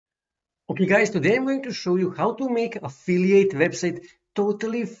Okay guys, today I'm going to show you how to make affiliate website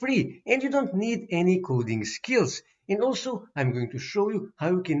totally free and you don't need any coding skills. And also I'm going to show you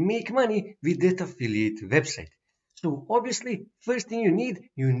how you can make money with that affiliate website. So obviously first thing you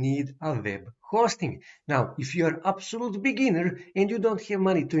need a web hosting. Now if you are absolute beginner and you don't have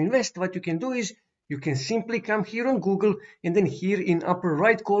money to invest, what you can do is you can simply come here on Google and then here in upper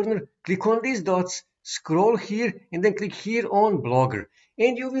right corner click on these dots, scroll here and then click here on Blogger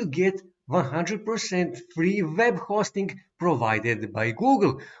and you will get 100% free web hosting provided by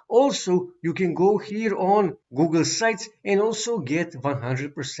Google. Also, you can go here on Google Sites and also get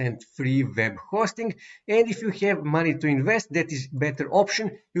 100% free web hosting. And if you have money to invest, that is better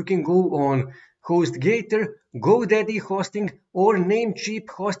option. You can go on HostGator, GoDaddy hosting or Namecheap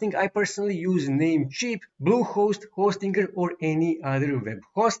hosting. I personally use Namecheap, Bluehost, Hostinger or any other web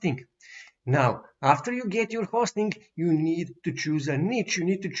hosting. Now, after you get your hosting, you need to choose a niche. You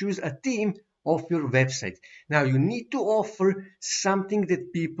need to choose a theme of your website. Now, you need to offer something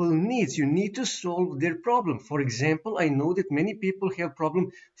that people need. You need to solve their problem. For example, I know that many people have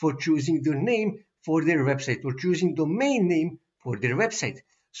problem for choosing their name for their website or choosing domain name for their website.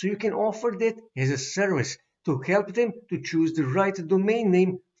 So you can offer that as a service to help them to choose the right domain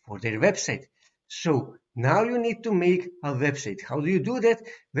name for their website. So now you need to make a website. How do you do that?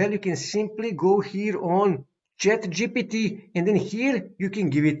 Well, you can simply go here on ChatGPT and then here you can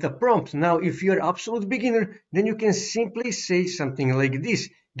give it a prompt. Now, if you're absolute beginner, then you can simply say something like this.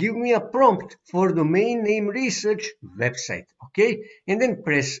 Give me a prompt for domain name research website. Okay. And then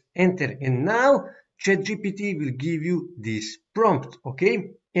press enter. And now ChatGPT will give you this prompt.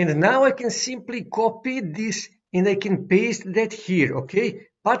 Okay. And now I can simply copy this and I can paste that here. Okay.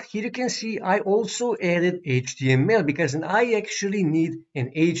 But here you can see I also added HTML because I actually need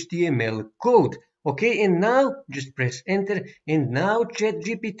an HTML code. Okay, and now just press enter and now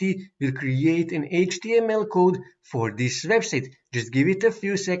ChatGPT will create an HTML code for this website. Just give it a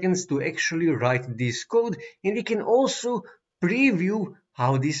few seconds to actually write this code and you can also preview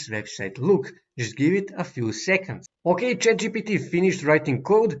how this website looks. Just give it a few seconds. Okay, ChatGPT finished writing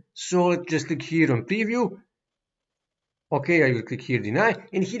code, so let's just click here on preview. Okay, I will click here deny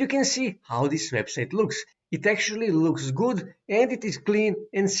and here you can see how this website looks. It actually looks good and it is clean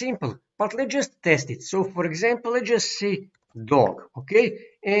and simple, but let's just test it. So for example, let's just say dog, okay,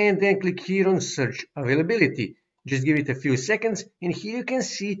 and then click here on search availability. Just give it a few seconds and here you can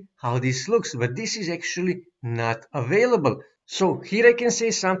see how this looks, but this is actually not available. So here I can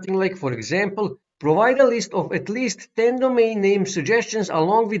say something like, for example, provide a list of at least 10 domain name suggestions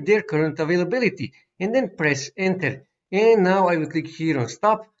along with their current availability and then press enter. And now I will click here on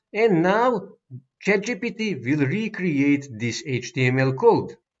stop and now ChatGPT will recreate this HTML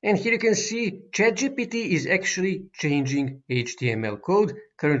code. And here you can see ChatGPT is actually changing HTML code,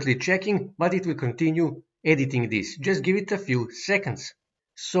 currently checking, but it will continue editing this. Just give it a few seconds.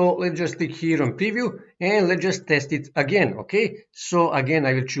 So let's just click here on preview and let's just test it again. Okay, so again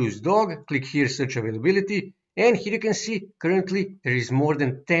I will choose dog, click here search availability. And here you can see currently there is more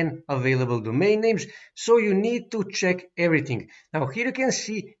than 10 available domain names. So you need to check everything. Now here you can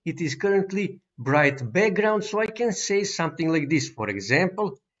see it is currently bright background. So I can say something like this. For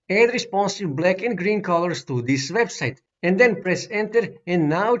example, add responsive black and green colors to this website. And then press enter. And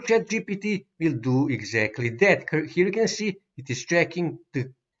now ChatGPT will do exactly that. Here you can see it is checking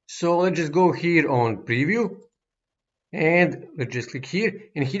the. So let's just go here on preview. And let's just click here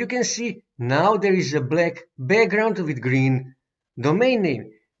and here you can see now there is a black background with green domain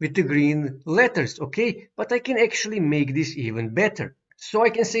name with the green letters. Okay, but I can actually make this even better. So I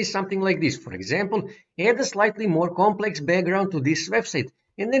can say something like this. For example, add a slightly more complex background to this website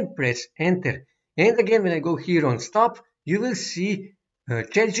and then press enter. And again, when I go here on stop, you will see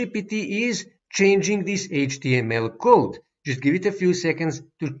ChatGPT is changing this HTML code. Just give it a few seconds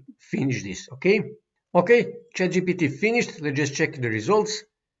to finish this. Okay. Okay, ChatGPT finished. Let's just check the results.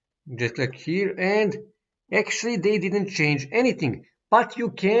 Just click here and actually they didn't change anything, but you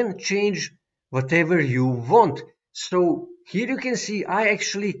can change whatever you want. So here you can see I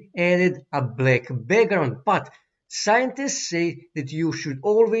actually added a black background, but scientists say that you should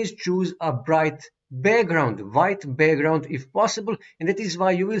always choose a bright background, white background if possible, and that is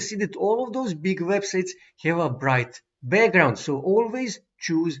why you will see that all of those big websites have a bright background. So always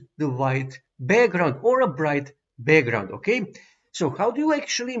choose the white background or a bright background. Okay, so how do you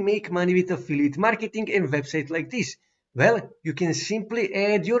actually make money with affiliate marketing and website like this? Well, you can simply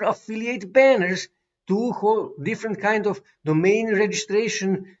add your affiliate banners to different kind of domain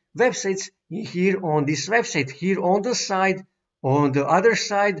registration websites here on this website, here on the side, on the other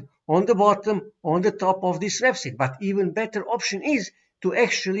side, on the bottom, on the top of this website. But even better option is to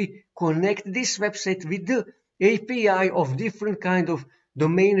actually connect this website with the API of different kind of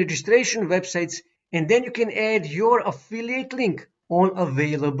domain registration websites, and then you can add your affiliate link on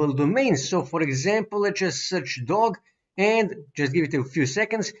available domains. So for example, let's just search dog and just give it a few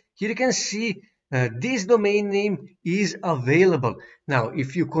seconds. Here you can see this domain name is available. Now,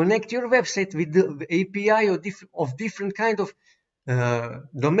 if you connect your website with the API of different kind of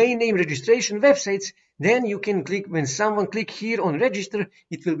domain name registration websites, then you can click, when someone click here on register,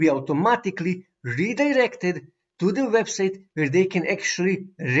 it will be automatically redirected to the website where they can actually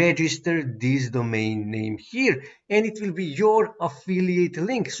register this domain name here, and it will be your affiliate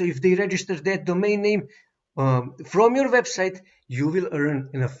link. So if they register that domain name from your website, you will earn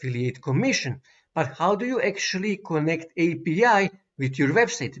an affiliate commission. But how do you actually connect API with your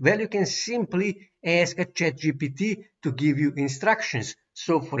website? Well, you can simply ask a ChatGPT to give you instructions.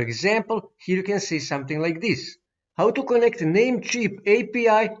 So for example, here you can say something like this: how to connect Namecheap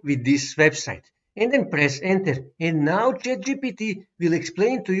API with this website, and then press enter. And now ChatGPT will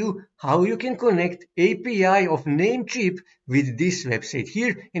explain to you how you can connect API of Namecheap with this website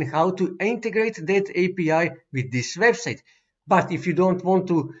here, and how to integrate that API with this website. But if you don't want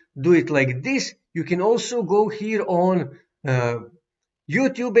to do it like this, you can also go here on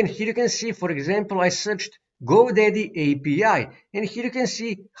YouTube, and here you can see, for example, I searched GoDaddy API, and here you can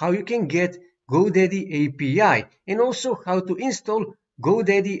see how you can get GoDaddy API, and also how to install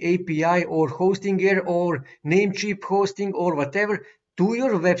GoDaddy API or Hostinger or Namecheap hosting or whatever to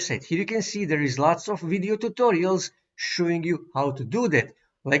your website. Here you can see there is lots of video tutorials showing you how to do that.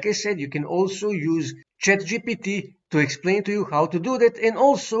 Like I said, you can also use ChatGPT to explain to you how to do that, and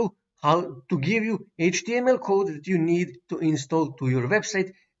also how to give you HTML code that you need to install to your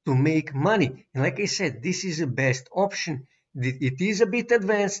website to make money. And like I said, this is the best option. It is a bit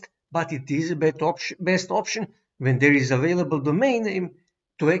advanced, but it is the best option when there is available domain name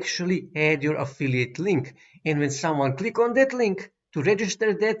to actually add your affiliate link. And when someone click on that link to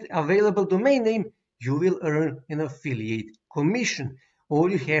register that available domain name, you will earn an affiliate commission.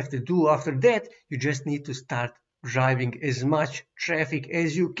 All you have to do after that, you just need to start driving as much traffic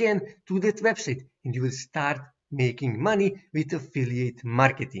as you can to that website, and you will start making money with affiliate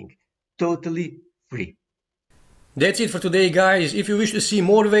marketing. Totally free. That's it for today, guys. If you wish to see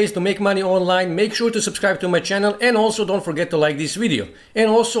more ways to make money online, make sure to subscribe to my channel, and also don't forget to like this video. And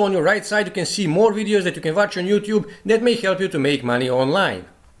also on your right side you can see more videos that you can watch on YouTube that may help you to make money online.